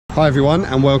Hi everyone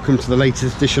and welcome to the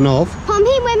latest edition of Pompey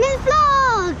Women's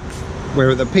Vlogs!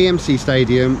 We're at the PMC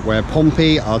Stadium where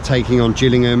Pompey are taking on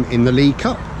Gillingham in the League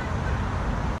Cup.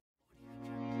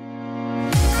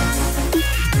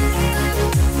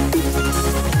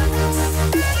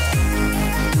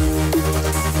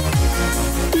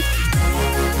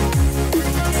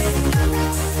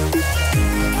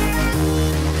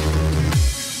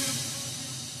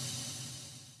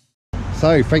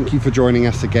 So thank you for joining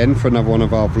us again for another one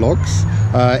of our vlogs.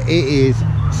 It is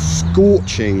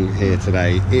scorching here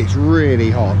today. It's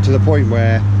really hot to the point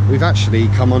where we've actually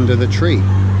come under the tree.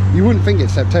 You wouldn't think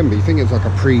it's September, you think it's like a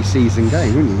pre-season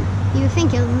game, wouldn't you? You would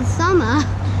think it was the summer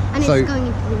and it's going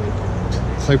into the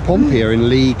winter. So Pompey are in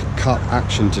League Cup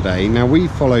action today. Now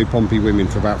we've followed Pompey women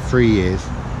for about 3 years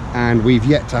and we've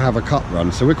yet to have a cup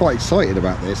run. So we're quite excited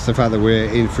about this, the fact that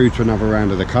we're in through to another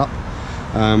round of the cup.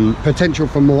 Potential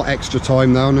for more extra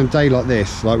time though on a day like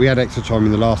this. Like we had extra time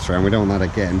in the last round, we don't want that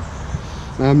again.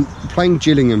 Playing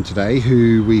Gillingham today,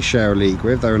 who we share a league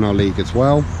with. They're in our league as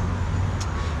well.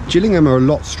 Gillingham are a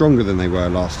lot stronger than they were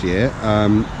last year.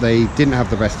 They didn't have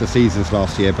the best of seasons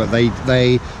last year, but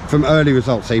they from early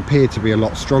results they appear to be a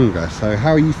lot stronger. So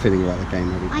how are you feeling about the game,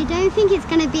 Abby? I don't think it's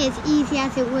going to be as easy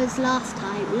as it was last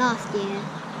year.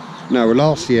 No, well,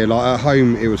 last year, like at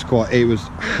home, it was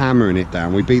hammering it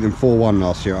down. We beat them 4-1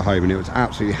 last year at home, and it was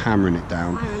absolutely hammering it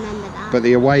down. I remember that. But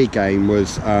the away game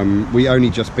was, we only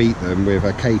just beat them with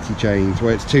a Katie James.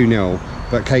 Well, it's 2-0,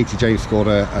 but Katie James scored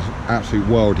a absolute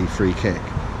worldie free kick.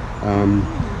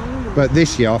 But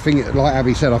this year, I think, like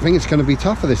Abby said, I think it's going to be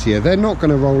tougher this year. They're not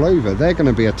going to roll over. They're going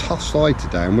to be a tough side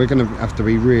today, and we're going to have to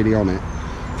be really on it.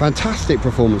 Fantastic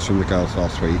performance from the girls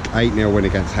last week. 8-0 win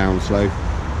against Hounslow.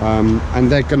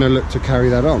 And they're going to look to carry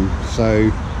that on,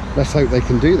 so let's hope they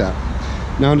can do that.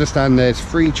 Now I understand there's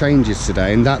 3 changes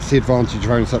today, and that's the advantage of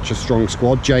having such a strong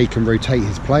squad. Jay can rotate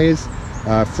his players.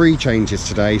 3 changes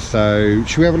today, so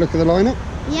should we have a look at the lineup?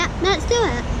 Yeah, let's do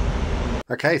it.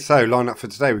 Okay, so lineup for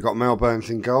today, we've got Mel Burns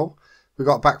in goal. We've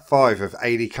got back 5 of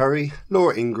Ailey Curry,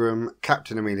 Laura Ingram,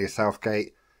 Captain Amelia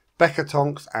Southgate, Becca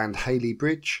Tonks and Hayley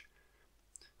Bridge.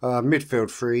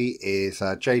 Midfield 3 is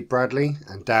Jade Bradley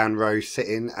and Dan Rose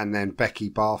sitting, and then Becky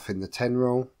Bath in the 10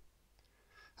 role.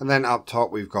 And then up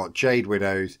top we've got Jade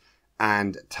Widows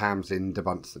and Tamsin de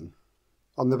Bunsen.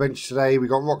 On the bench today we've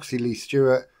got Roxy Lee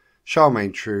Stewart,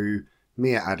 Charmaine True,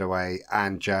 Mia Adaway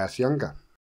and Jazz Younger.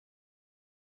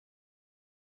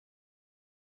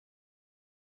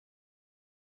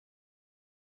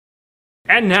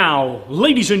 And now,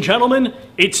 ladies and gentlemen,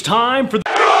 it's time for the...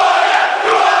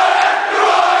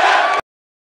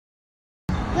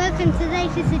 Welcome to the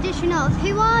latest edition of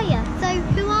Who Are Ya? So,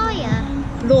 who are ya?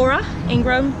 Laura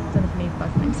Ingram. Don't know if I need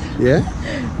both names. Yeah?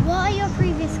 What are your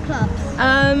previous clubs?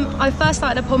 I first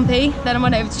started at Pompey, then I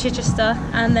went over to Chichester,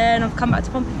 and then I've come back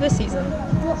to Pompey for this season.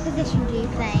 What position do you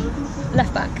play?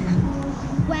 Left back.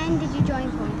 When did you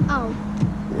join Pompey? Oh.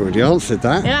 We already answered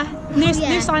that. Yeah,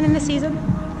 new signing this season.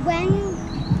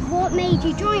 What made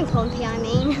you join Pompey, I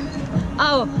mean?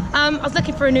 I was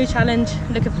looking for a new challenge,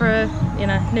 looking for a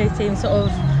new team, sort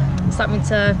of something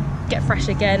to get fresh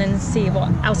again and see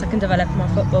what else I can develop in my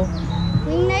football.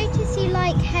 We notice you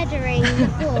like headering the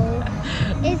ball.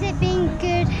 Is it being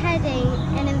good heading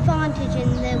an advantage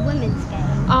in the women's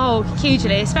game? Oh,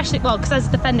 hugely, especially, because as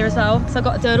a defender as well, so I've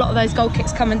got to do a lot of those goal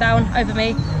kicks coming down over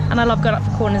me, and I love going up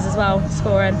for corners as well,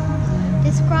 scoring.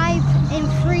 Describe in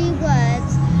 3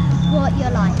 words what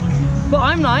you're like. What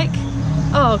I'm like?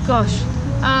 Oh gosh.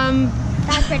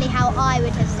 That's really how I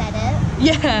would have said it.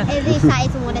 Yeah. At least that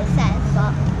isn't what it says,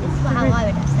 but it's how I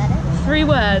would have said it. 3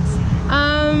 words.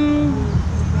 I'm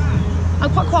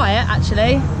quite quiet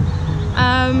actually.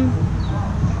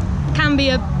 Can be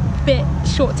a bit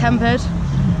short-tempered. Does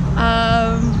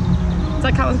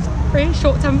that count as 3?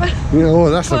 Short-tempered? Yeah, oh,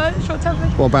 that's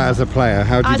short-tempered. What about as a player?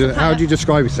 How do you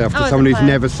describe yourself to someone who's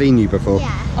never seen you before?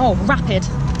 Yeah. Oh, rapid.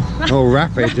 Oh,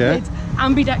 rapid, yeah.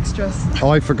 Ambidextrous.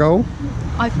 Eye for goal?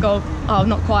 Eye for goal. Oh,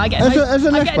 not quite. I get a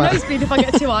nosebleed if I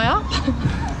get too high up.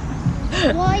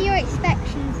 What are your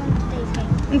expectations on today's game?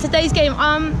 In today's game,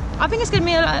 I think it's going to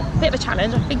be a bit of a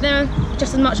challenge. I think they're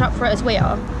just as much up for it as we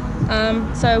are.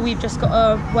 So we've just got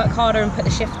to work harder and put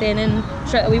the shift in and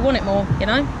show that we want it more, But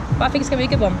I think it's going to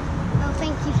be a good one. Well,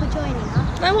 thank you for joining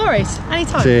us. No worries.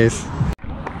 Anytime. Cheers.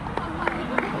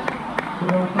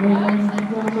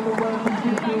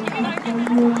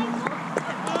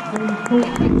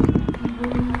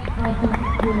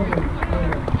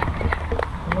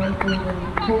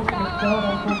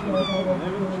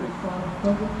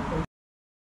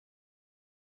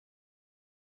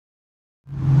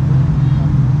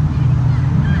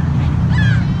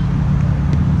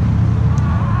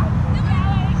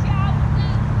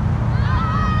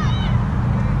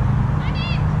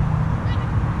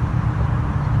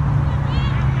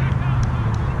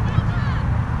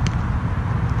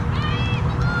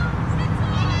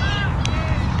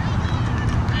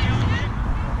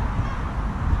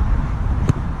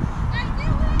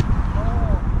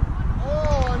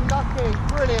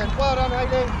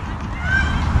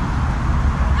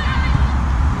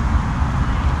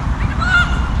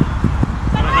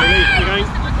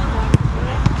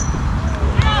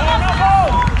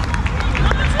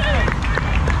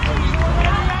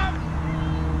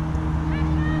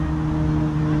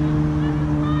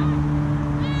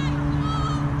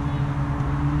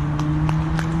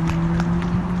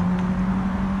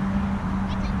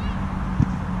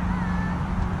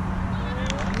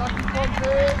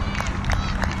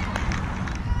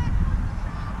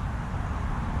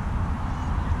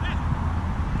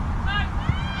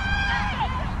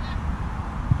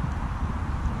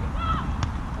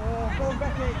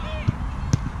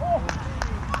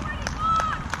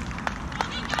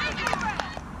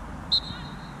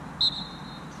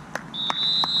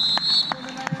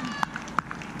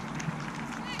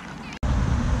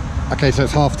 Okay, so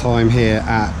it's half time here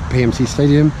at PMC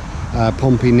Stadium.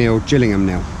 Pompey 0, Gillingham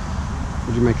 0.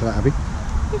 What do you make of that, Abby?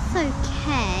 It's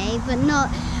okay, but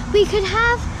not. We could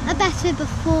have a better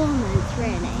performance,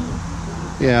 really.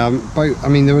 Yeah, I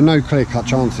mean, there were no clear-cut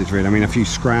chances, really. I mean, a few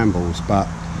scrambles, but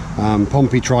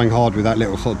Pompey trying hard with that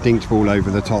little sort of dinked ball over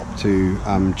the top to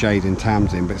Jaden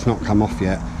Tamsin, but it's not come off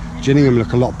yet. Gillingham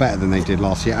look a lot better than they did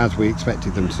last year, as we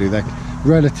expected them to. They're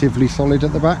relatively solid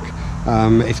at the back.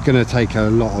 It's going to take a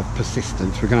lot of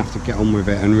persistence. We're going to have to get on with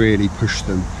it and really push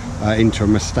them into a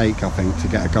mistake, I think, to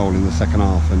get a goal in the second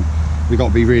half. And we've got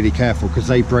to be really careful because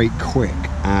they break quick,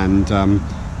 and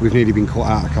we've nearly been caught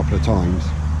out a couple of times.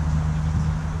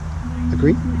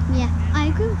 Agree? Yeah, I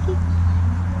agree with you.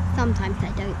 Sometimes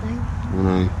I don't, though.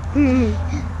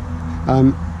 I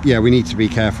know. Yeah, we need to be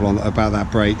careful about that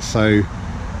break. So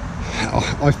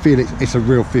I feel it's a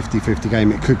real 50-50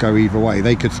 game. It could go either way.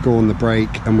 They could score on the break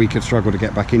and we could struggle to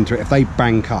get back into it. If they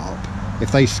bank up,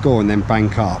 if they score and then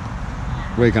bank up,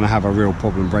 we're going to have a real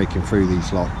problem breaking through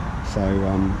these lot. So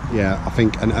yeah, I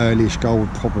think an early-ish goal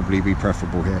would probably be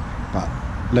preferable here, but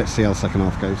let's see how the second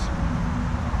half goes.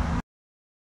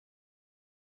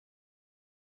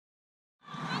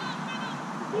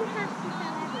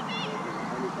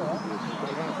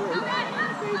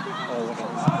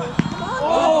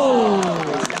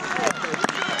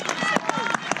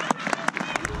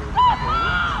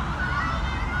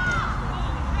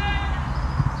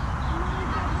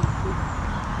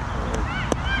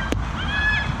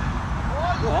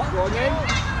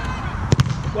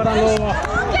 Well done, Laura.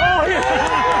 Oh, yeah!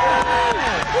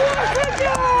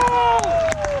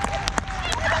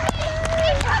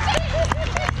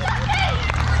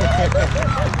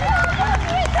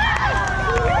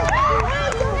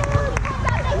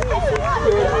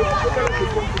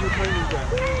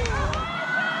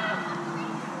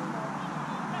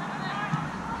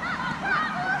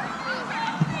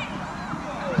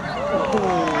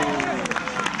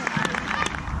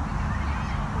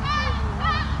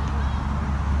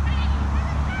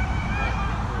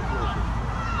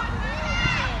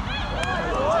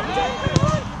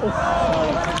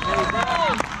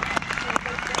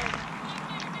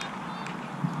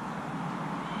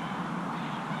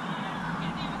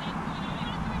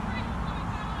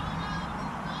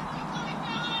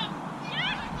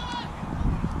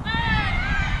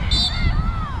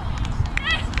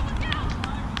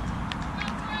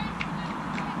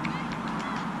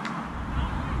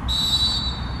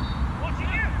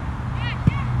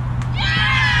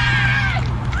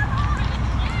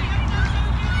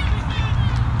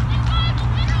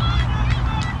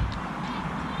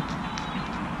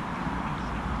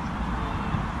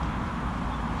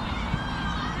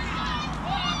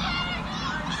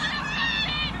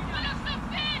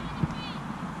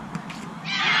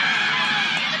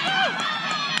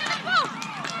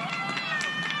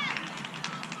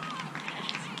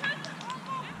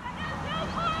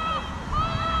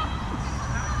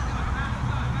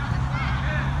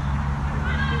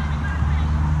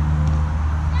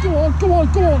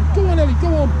 Go on, Ellie, go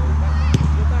on.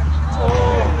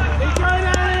 Keep going,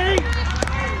 Ellie.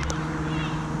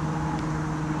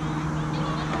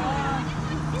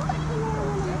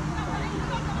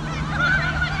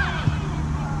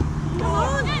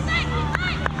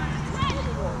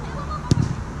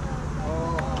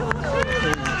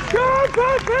 Go,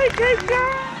 Pompey, keep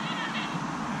going.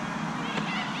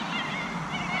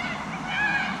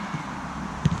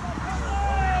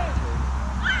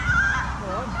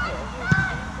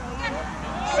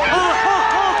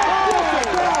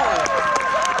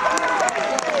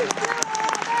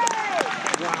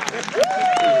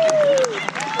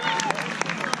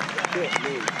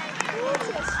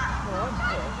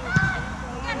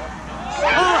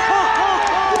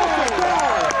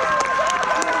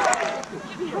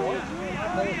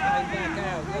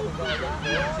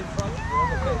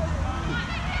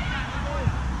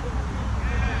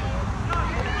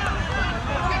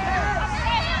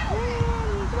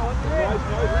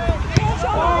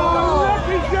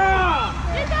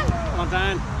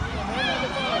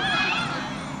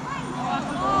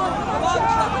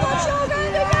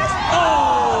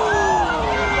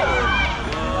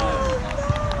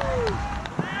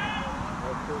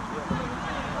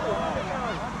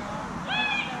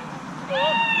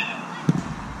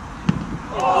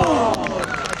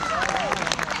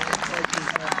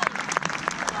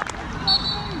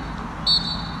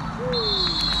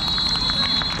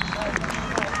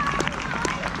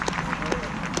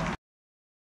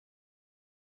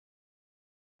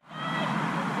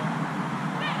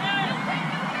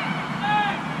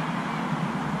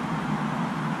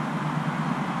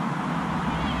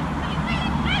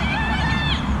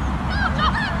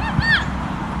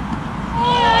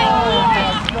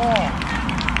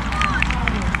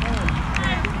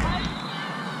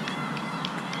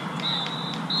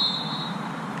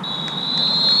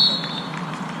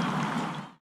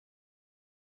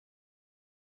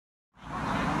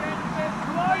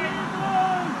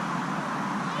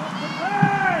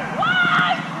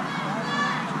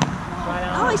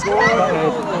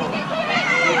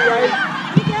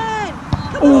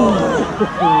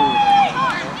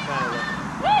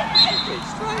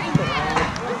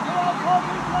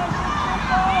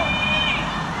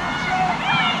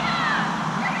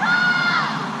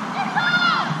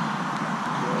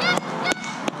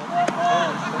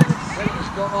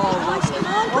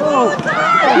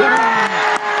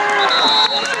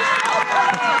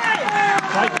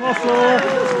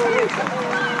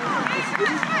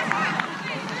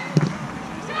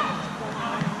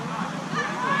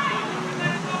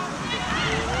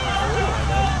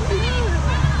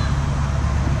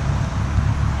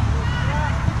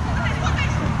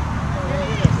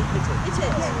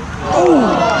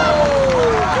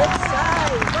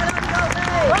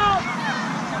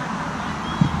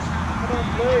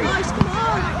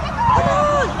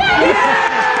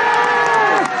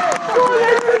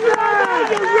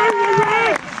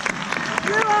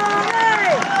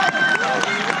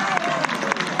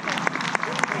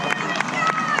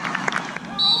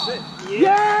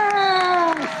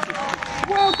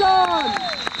 Well done!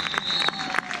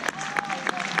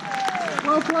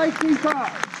 Well played,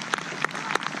 keeper!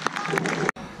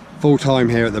 Full time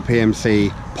here at the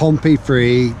PMC. Pompey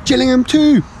 3, Gillingham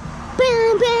 2!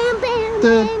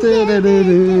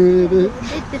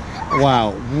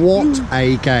 Wow, what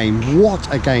a game.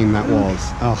 What a game that was.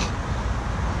 Oh.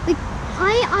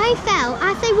 I felt,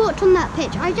 as they walked on that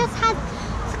pitch, I just had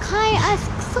kind of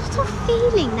a sort of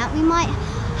feeling that we might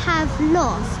have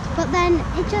lost, but then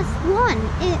it just won.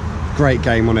 Great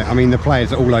game on it. I mean, the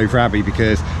players are all over Abby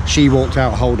because she walked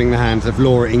out holding the hands of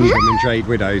Laura Ingram and Jade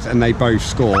Widows, and they both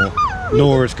score.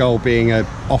 Laura's goal being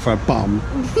off her bum.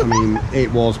 I mean,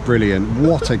 it was brilliant.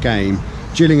 What a game.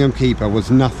 Gillingham keeper was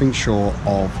nothing short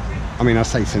of, I mean, I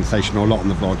say sensational a lot on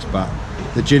the vlogs, but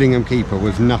the Gillingham keeper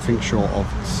was nothing short of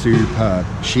superb.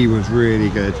 She was really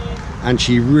good, and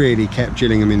she really kept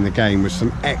Gillingham in the game with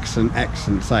some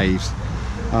excellent saves.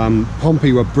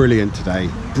 Pompey were brilliant today.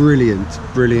 Brilliant.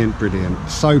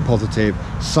 So positive,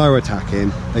 so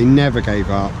attacking. They never gave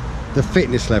up. The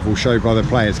fitness level showed by the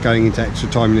players going into extra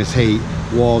time in this heat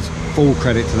was full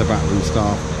credit to the backroom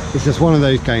staff. It's just one of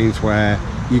those games where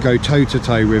you go toe to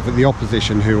toe with the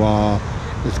opposition who are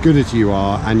as good as you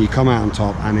are, and you come out on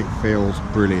top, and it feels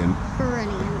brilliant.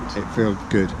 It feels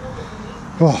good.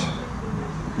 Oh.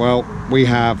 Well, we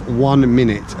have 1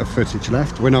 minute of footage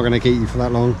left. We're not going to keep you for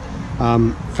that long.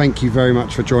 Thank you very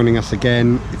much for joining us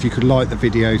again. If you could like the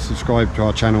video, subscribe to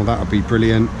our channel, that would be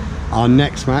brilliant. Our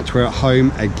next match, we're at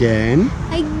home again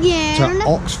to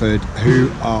Oxford,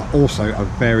 who are also a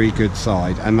very good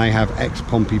side, and they have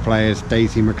ex-Pompey players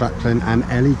Daisy McLachlan and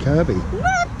Ellie Kirby.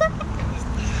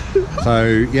 So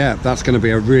yeah, that's going to be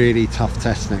a really tough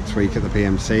test next week at the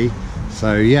PMC.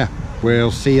 So yeah,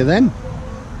 we'll see you then.